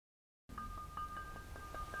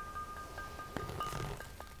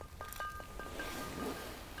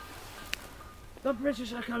The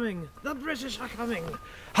British are coming! The British are coming!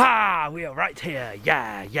 Ha! We are right here.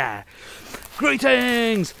 Yeah, yeah.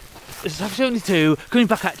 Greetings! This is episode 72, coming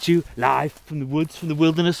back at you live from the woods, from the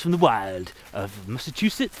wilderness, from the wild of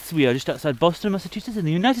Massachusetts. We are just outside Boston, Massachusetts, in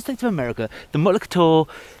the United States of America. The Malt Tour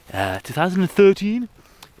 2013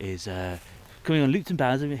 is coming on leaps and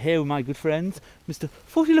bounds. I'm here with my good friends, Mr.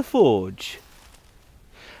 Forty LaForge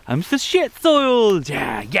and Mr. Shitsoils.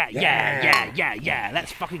 Yeah.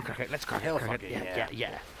 Let's fucking crack it. Let's crack it.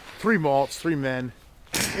 Yeah. 3 malts, 3 men,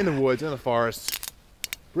 in the woods, in the forest,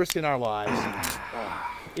 risking our lives.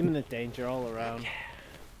 Imminent danger all around.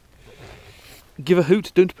 Give a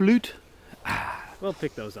hoot, don't pollute. We'll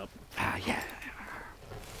pick those up. Yeah.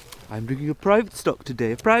 I'm drinking a private stock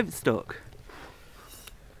today, a private stock.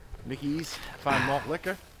 Mickey's fine malt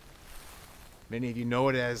liquor. Many of you know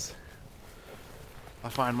it as a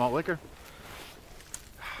fine malt liquor.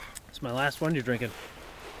 It's my last one you're drinking.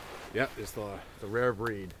 Yep, it's the rare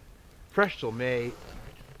breed. Fresh till May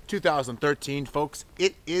 2013, folks.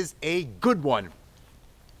 It is a good one.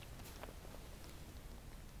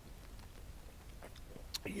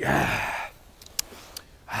 Yeah.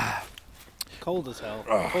 Cold as hell.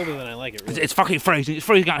 Colder than I like it, really. It's fucking freezing. It's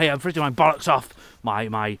freezing out here. I'm freezing my bollocks off.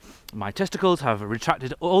 My testicles have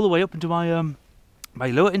retracted all the way up into my my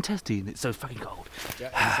lower intestine. It's so fucking cold.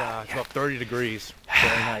 Yeah, it's about 30 degrees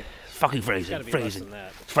Fahrenheit. It's fucking freezing. Gotta be less than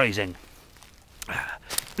that. It's freezing.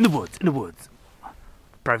 In the woods.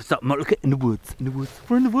 Private stock, look in the woods.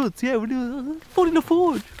 We're in the woods, yeah, we're doing Forty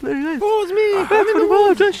LaForge. Very nice. Oh, it's me! I'm in the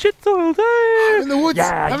woods, Shitsoils, hey! I'm in the woods!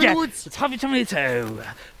 Yeah, I'm in the woods! It's Happy 22,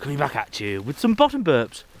 coming back at you with some bottom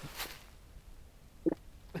burps.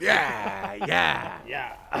 Yeah.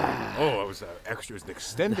 Oh, it was extra. It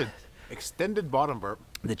was an extended bottom burp.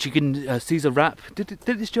 The chicken Caesar wrap did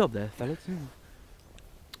its job there, fellas.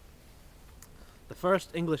 The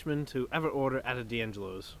first Englishman to ever order at a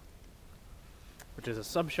D'Angelo's, which is a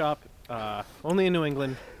sub shop only in New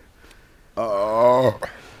England. Oh.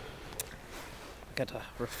 Got a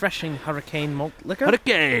refreshing hurricane malt liquor.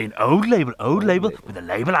 Hurricane, old label, with the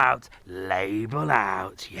label out,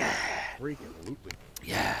 yeah. Freaking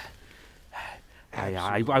Yeah.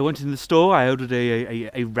 I went in the store, I ordered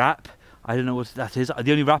a rap. I don't know what that is.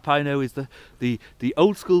 The only rap I know is the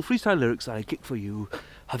old school freestyle lyrics that I kick for you.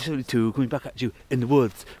 Happy 72, coming back at you in the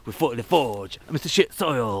woods with Forty LaForge and Mr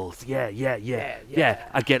Shitsoils. Yeah.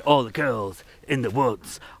 I get all the girls in the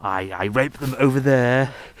woods. I rape them over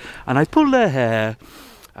there and I pull their hair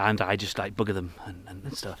and I just like bugger them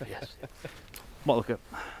and stuff, yes. Malt liquor.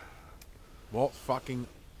 Malt fucking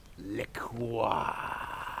liquor.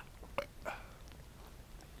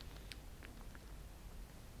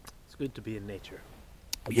 It's good to be in nature.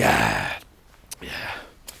 Yeah.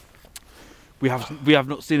 We have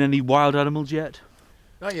not seen any wild animals yet.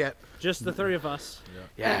 Not yet. Just the 3 of us.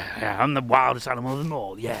 Yeah. I'm the wildest animal of them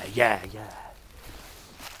all. Yeah.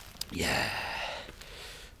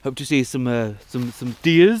 Hope to see some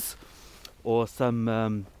deers or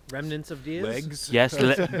some Remnants of deers. Legs. yes,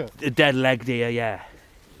 a dead leg deer. Yeah.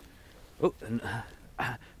 Oh, and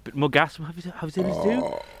bit more gas. Have you seen this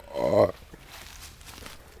too?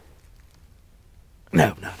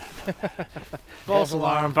 No. False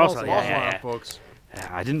alarm. Yeah. Folks.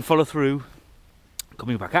 I didn't follow through.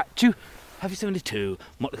 Coming back at you. Have you 72?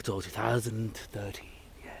 Malt Tour 2013.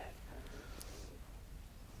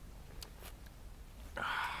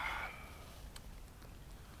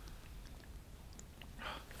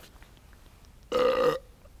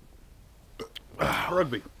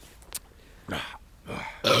 Rugby.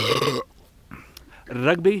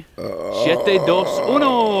 Rugby.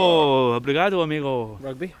 7-2-1. Obrigado, amigo.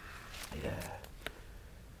 Rugby.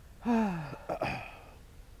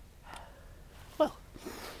 Well,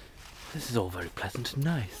 this is all very pleasant and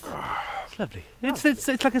nice. It's lovely.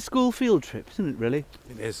 It's like a school field trip, isn't it? Really?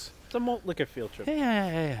 It is. It's a malt liquor field trip.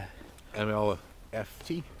 Yeah.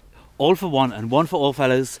 MLFT. All for one and one for all,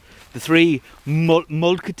 fellas. The 3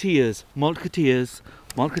 Maltketeers.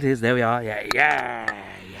 There we are. Yeah.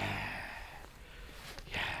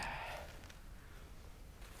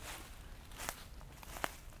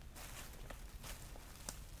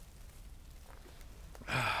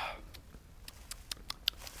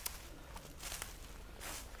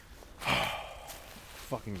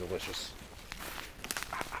 Fucking delicious.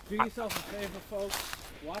 Do yourself a favor, folks.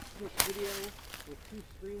 Watch this video with 2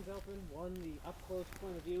 screens open, one the up-close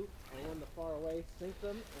point of view and one the far away. Sync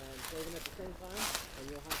them and play them at the same time, and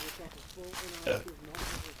you'll have yourself a full interactive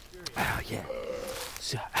multiple experience. Yeah.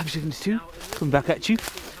 So, Happy 72, coming back at you,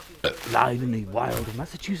 live in the wild of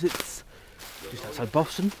Massachusetts, just outside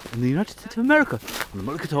Boston, in the United States of America, on the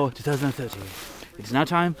Malt Tour 2013. It is now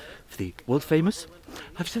time for the world famous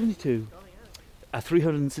Hive 72, a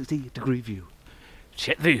 360-degree view.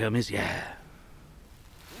 Check the view, homies, yeah.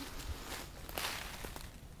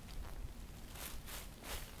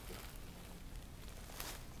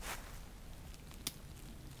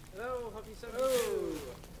 Hello, Huffy 72.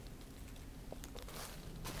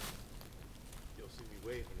 You'll see me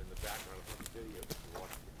waving in the background of the video if you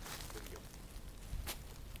watch the video.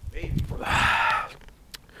 Maybe.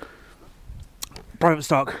 Private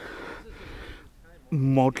stock.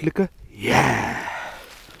 Malt liquor, yeah.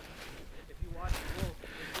 If you watch both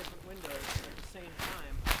in different windows at the same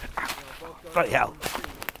time, they'll both go Bloody hell.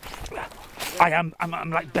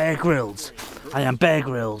 I'm like Bear Grylls. I am Bear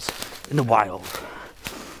Grylls in the wild.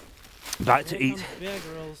 About to eat. Bear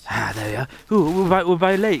Grylls. Ah, there we are. Ooh, we're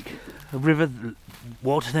by a lake, a river,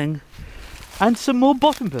 water thing, and some more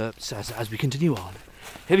bottom burps as we continue on.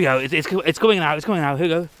 Here we go. It's going out. It's going out. Here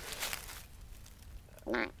we go.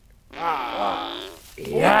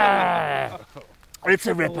 Yeah, it's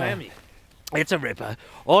a ripper. Whammy. It's a ripper.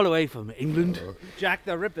 All the way from England. Jack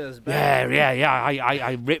the Ripper's back. Yeah.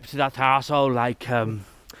 I ripped that arsehole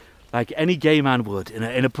like any gay man would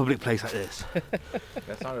in a public place like this.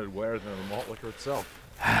 That sounded wetter than the malt liquor itself.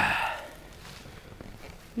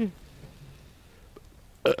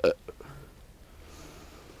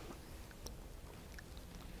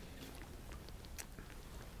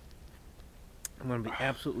 I'm gonna be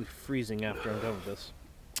absolutely freezing after I'm done with this.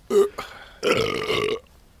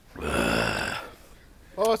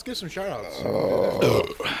 Oh, let's give some shout-outs.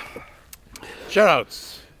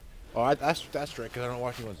 Shout-outs. Oh, that's right, because I don't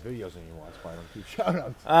watch anyone's videos anymore. That's why I don't keep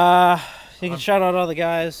shout-outs. You can shout out all the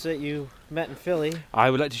guys that you met in Philly. I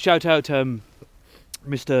would like to shout out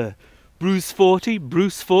Mr. Bruce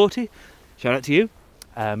 40. Shout out to you.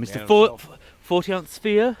 Mr. 40 ounce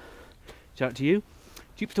sphere. Shout out to you.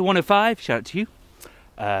 Jupiter 105. Shout out to you.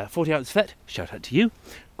 40 ounce fet. Shout out to you.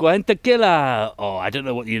 Gwen Tequila. Oh, I don't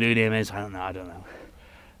know what your new name is. I don't know.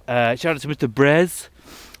 Shout out to Mr. Brez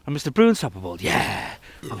and Mr. Brew Unstoppable. Yeah,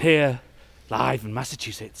 I'm here live in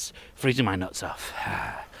Massachusetts, freezing my nuts off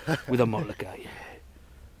with a malt liquor. Yeah.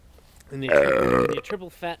 In your triple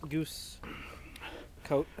fat goose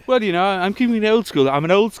coat. Well, you know, I'm keeping it old school. I'm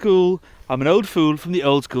an old fool from the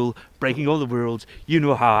old school, breaking all the rules. You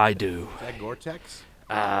know how I do. Is that Gore-Tex?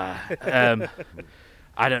 I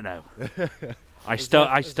don't know. I stole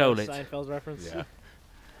it. Seinfeld's reference. Yeah.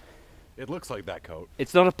 It looks like that coat.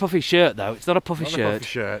 It's not a puffy shirt though. It's not a puffy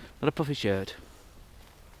shirt. Not a puffy shirt.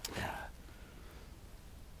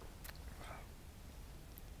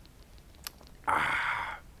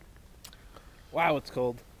 Wow, it's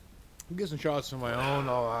cold. I'll give some shout-outs to my own.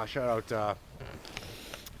 I'll shout out.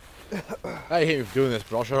 I hate doing this,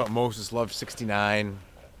 but I'll shout out Moses Love 69.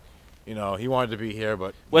 You know, he wanted to be here,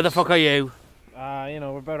 but Where the fuck are you?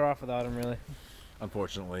 We're better off without him, really.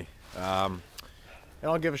 Unfortunately. And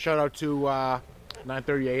I'll give a shout out to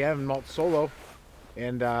 9:30 a.m. Malt Solo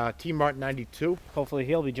and T Mart 92. Hopefully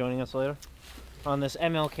he'll be joining us later on this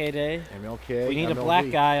MLK Day. MLK. We need MLB. a black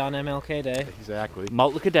guy on MLK Day. Exactly.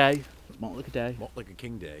 Malt liquor day. Malt liquor day. Malt like a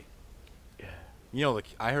king day. Yeah. You know, like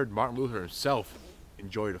I heard Martin Luther himself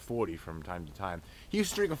enjoyed a 40 from time to time. He used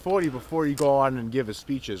to drink a 40 before he'd go on and give his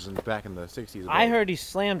speeches back in the 60s. I heard he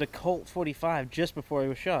slammed a Colt 45 just before he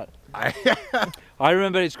was shot. I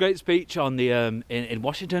remember his great speech on the in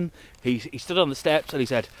Washington. He stood on the steps and he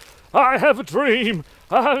said, I have a dream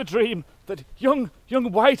that young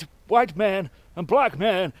white man and black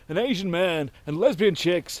man and Asian man and lesbian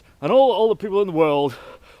chicks and all the people in the world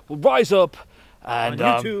will rise up and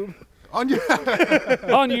On YouTube.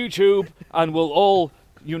 on YouTube and we'll all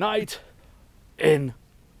unite in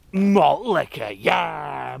malt liquor.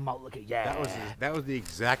 Yeah, malt liquor. Yeah. That was the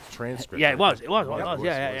exact transcript. Yeah, it was.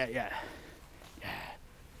 Yeah. Yeah.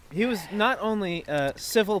 He was not only a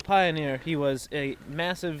civil pioneer, he was a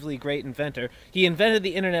massively great inventor. He invented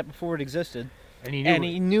the internet before it existed, And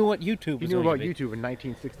he knew what YouTube was. He knew going about to be. YouTube in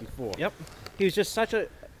 1964. Yep. He was just such a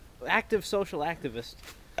active social activist.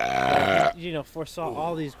 Foresaw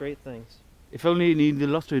all these great things. If only he needed the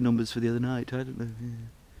lottery numbers for the other night. I don't know.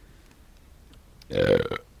 Yeah.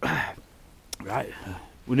 Right.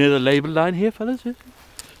 We're near the label line here, fellas. Yeah?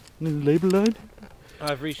 Near the label line.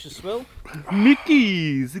 I've reached the swill.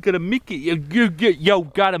 Mickey's. You got a Mickey. Yo,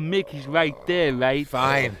 got a Mickey's right there, right?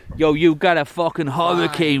 Fine. Yo, you got a fucking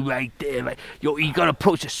hurricane right there, right? Yo, you got to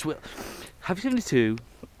push a swill. Have 72,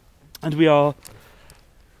 and we are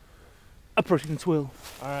approaching the swill.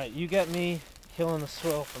 All right, you get me killing the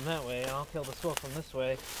swill from that way, and I'll kill the swill from this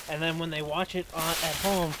way. And then when they watch it at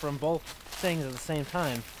home from both things at the same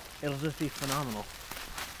time, it'll just be phenomenal.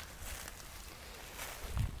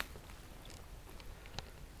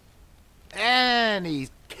 And he's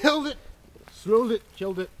killed it, thrilled it,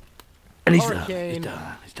 killed it. And he's done. Hurricane. He's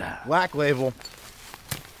done. He's done. Black label.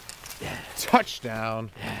 Yeah. Touchdown.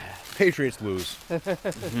 Yeah. Patriots lose.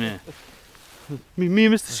 Yeah. Me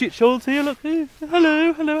and Mr Shitsoils here, look here.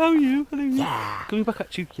 Hello, hello, how are you? Hello. Yeah. Coming back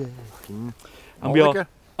at you. Yeah. And Malt we are liquor.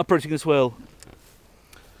 approaching as well.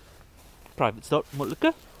 Private stock malt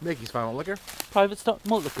liquor. Mickey's fine malt liquor. Private stock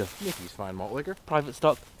malt liquor. Mickey's fine malt liquor. Private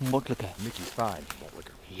stock malt liquor. Mickey's fine malt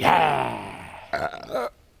liquor. Yeah.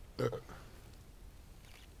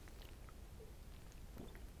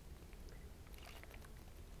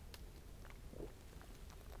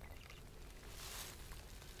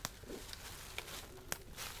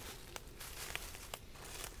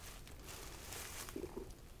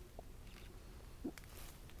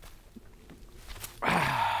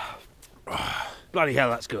 Bloody hell,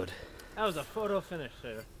 that's good. That was a photo finish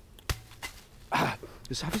there.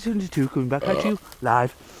 It's Happy 72 coming back at you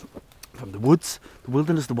live from the woods, the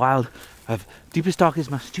wilderness, the wild of deepest,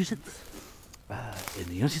 darkest Massachusetts in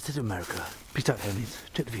the United States of America. Peace out, homies.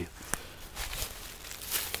 Check the view.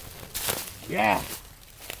 Yeah.